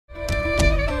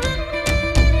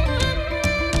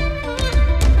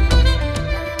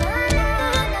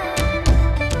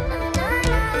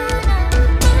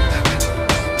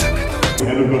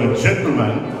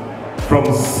from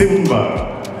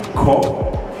Simba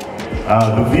Corp.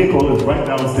 The vehicle is right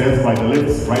downstairs by the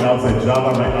lifts, right outside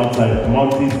Java, right outside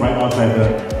Maltese, right outside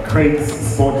the Crates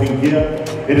Sporting Gear.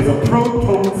 It is a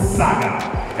Proton Saga,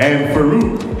 and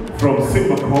Farouk from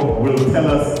Simba Corp will tell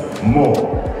us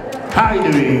more. How are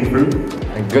you doing,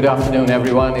 Farouk? Good afternoon,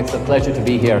 everyone. It's a pleasure to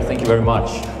be here. Thank you very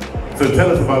much. So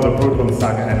tell us about the Proton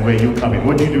Saga and where you come in.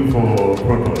 What do you do for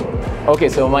Proton? Okay,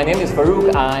 so my name is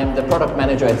Farouk. I'm the product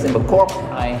manager at Simba Corp.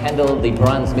 I handle the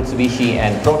brands Mitsubishi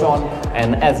and Proton.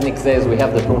 And as Nick says, we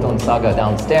have the Proton Saga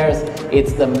downstairs.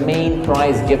 It's the main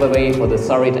prize giveaway for the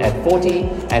Sarit at 40.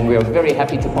 And we are very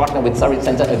happy to partner with Sarit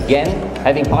Center again,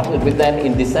 having partnered with them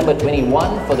in December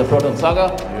 21 for the Proton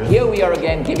Saga. Yes. Here we are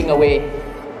again giving away,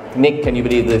 Nick, can you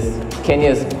believe this?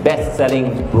 Kenya's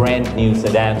best-selling brand new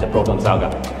sedan, the Proton Saga.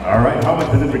 All right, how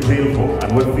much does it retail for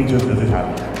and what features does it have?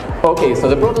 Okay, so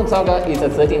the Proton Saga is a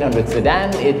 1300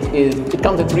 sedan. It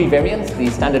comes in 3 variants, the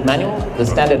standard manual, the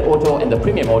standard auto, and the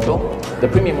premium auto. The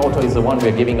premium auto is the one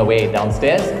we're giving away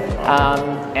downstairs.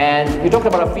 And we talked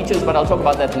about our features, but I'll talk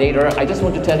about that later. I just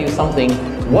want to tell you something.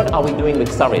 What are we doing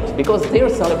with Sarit? Because they're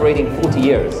celebrating 40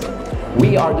 years.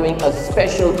 We are doing a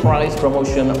special price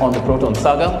promotion on the Proton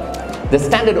Saga. The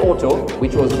standard auto,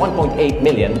 which was 1.8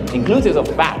 million, inclusive of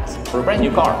VAT for a brand new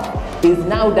car, is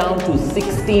now down to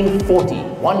 1640,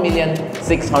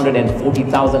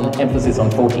 1,640,000, emphasis on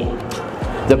 40.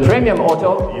 The premium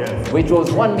auto, yes, which was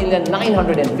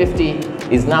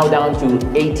 1,950,000, is now down to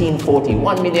 1840,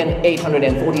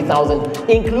 1,840,000,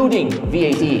 including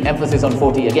VAT, emphasis on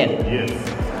 40 again. Yes.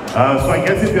 So I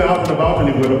guess if you're out and about and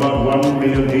you've got about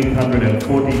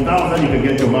 1,840,000, you can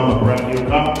get your mom a brand new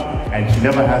car and she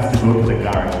never has to go to the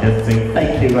garage. Just say,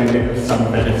 thank you, my little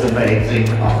son, that it's amazing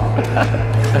car.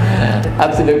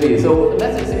 Absolutely. So the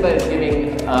message Simba is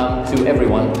giving to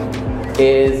everyone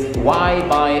is why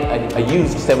buy a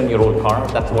used 7-year-old car,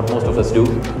 that's what most of us do,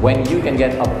 when you can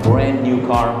get a brand new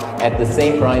car at the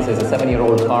same price as a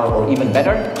 7-year-old car, or even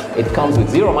better. It comes with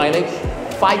 0 mileage,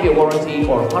 5-year warranty,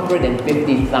 or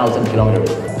 150,000 kilometers.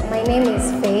 My name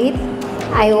is Faith.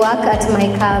 I work at My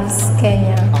Calves,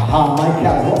 Kenya. My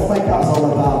Calves. What's My Calves all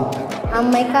about?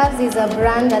 My Calves is a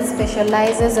brand that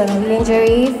specializes on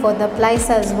lingerie for the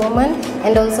plus-size woman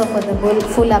and also for the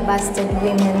fuller-busted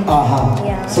women.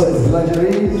 Yeah. So it's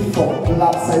lingerie for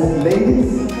plus-size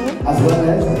ladies as well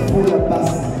as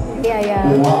fuller-busted.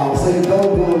 Yeah. Wow. So you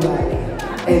don't do like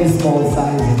any small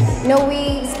sizes? No,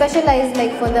 we specialize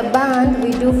like for the band,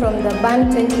 we do from the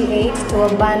band 28 to a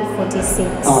band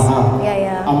 46.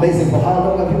 Yeah. Amazing. For how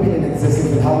long have you been in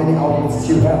existence and how many outlets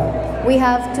do you have? We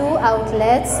have 2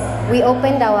 outlets. We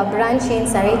opened our branch in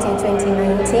Sarit in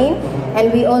 2019,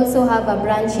 and we also have a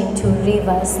branch in 2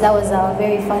 Rivers. That was our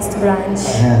very first branch.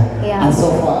 Yeah. And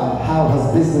so far, how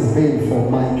has business been for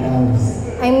My Calves?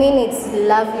 I mean, it's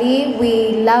lovely.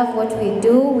 We love what we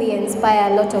do. We inspire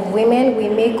a lot of women. We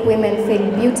make women feel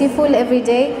beautiful every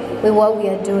day with what we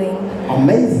are doing.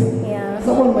 Amazing. Yeah.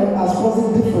 Someone might ask, what's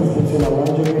the difference between a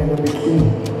lingerie and a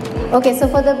bikini? Okay, so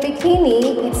for the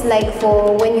bikini, it's like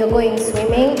for when you're going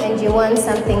swimming and you want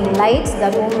something light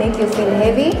that won't make you feel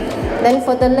heavy. Then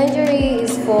for the lingerie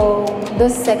is for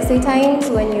those sexy times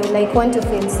when you like want to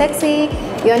feel sexy,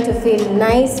 you want to feel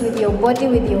nice with your body,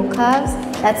 with your curves.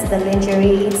 That's the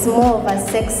lingerie. It's more of a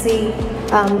sexy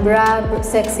bra,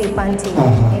 sexy panty.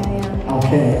 Yeah.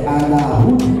 Okay, and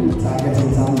who do you target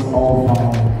in terms of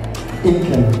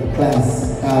income class?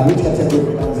 Which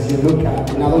category class you look at?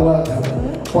 In other words,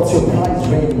 what's your price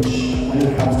range when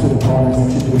it comes to the products that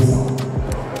you do sell?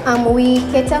 We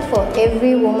cater for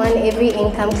every woman, every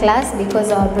income class,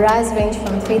 because our bras range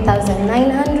from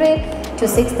 3,900 to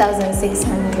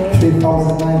 6,600.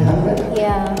 3,900?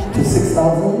 Yeah. To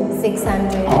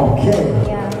 6,600? Okay.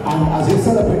 Yeah. And as you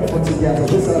celebrate 40 years,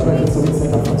 as we celebrate the Sarit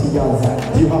Center 40 years,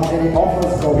 do you have any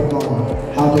offers going on?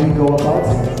 How do we go about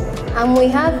it? We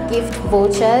have gift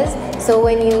vouchers. So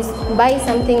when you buy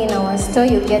something in our store,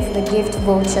 you get the gift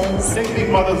vouchers. Next week,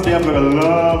 Mother's Day, I've got a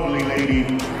lovely lady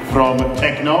from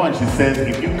Techno, and she says,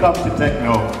 if you come to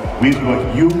Techno, we've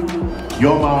got you,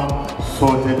 your mom,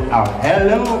 sorted out.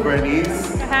 Hello,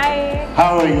 Bernice. Hi.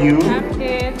 How are you? I'm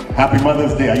good. Happy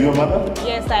Mother's Day. Are you a mother?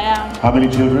 Yes, I am. How many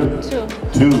children? 2.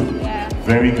 2? Yeah.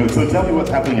 Very good. So tell me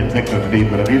what's happening in Techno today,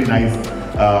 but a really nice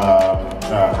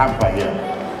hamper here.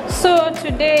 So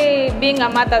today, being a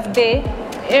Mother's Day,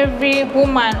 every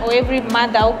woman or every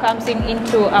mother who comes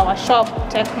into our shop,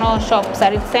 Techno Shop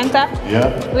Sarit Center,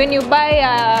 when you buy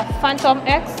a Phantom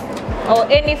X or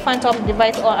any Phantom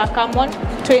device or a Camon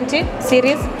 20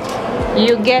 series,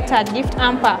 you get a gift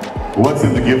hamper. What's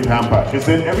in the gift hamper? She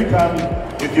said every time,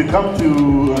 if you come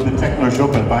to the Techno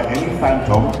shop and buy any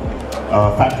Phantom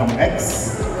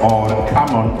X or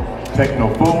common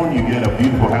techno phone, you get a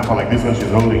beautiful hamper like this one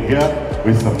she's holding here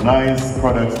with some nice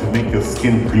products to make your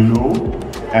skin glow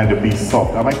and to be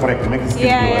soft. Am I correct? To make your skin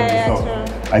glow and be soft.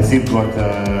 True. I see you've got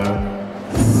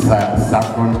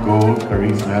saffron gold,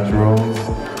 Paris Naturals.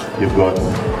 You've got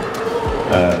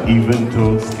even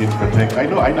tone skin protect. I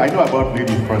know about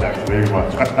ladies' products very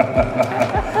much.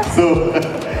 So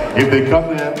if they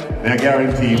come there, they're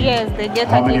guaranteed. Yes, they get.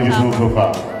 How many have you sold so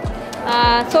far?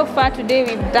 So far today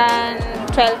we've done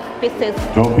 12 pieces.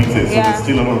 12 pieces, yeah. So there's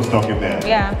still a lot of stock in there.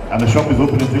 Yeah. And the shop is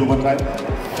open until what time?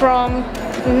 From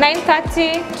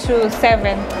 9:30 to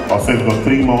 7. Oh, so it's got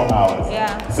 3 more hours.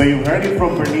 Yeah. So you've heard it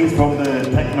from Bernice from the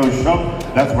techno shop.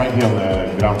 That's right here on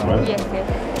the ground floor. Yes,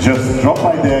 yes. Just drop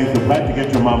by there if you plan to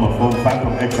get your mom a phone.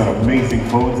 Phantom X are amazing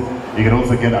phones. You can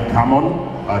also get a Camon,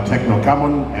 a Techno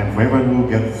Camon, and for everyone who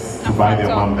gets to buy their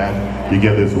mom that, you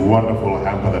get this wonderful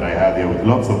hamper that I have here with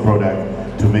lots of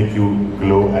products to make you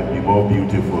glow and be more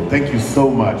beautiful. Thank you so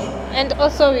much. And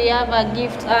also we have a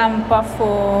gift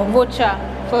for voucher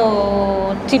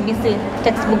for TBC,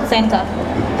 Textbook Center.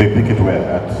 They pick it where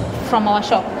at? From our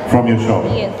shop. From your shop?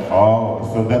 Yes. Oh,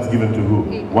 so that's given to who?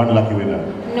 One lucky winner?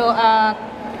 No,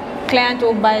 client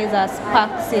who buys a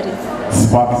Spark series.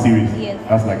 Spark series? Yes.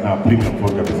 That's like now premium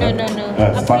phone. No.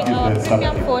 Spark our is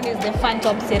premium phone is the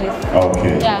Phantom series.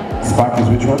 Okay. Yeah. Spark is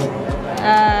which one?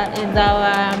 Is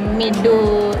our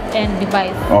middle end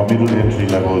device. Or middle entry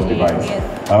level device.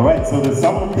 Yes. All right, so there's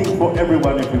something for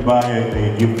everyone if you buy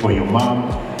a gift for your mom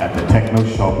at the Techno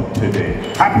Shop today.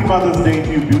 Happy Mother's Day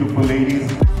to you beautiful ladies.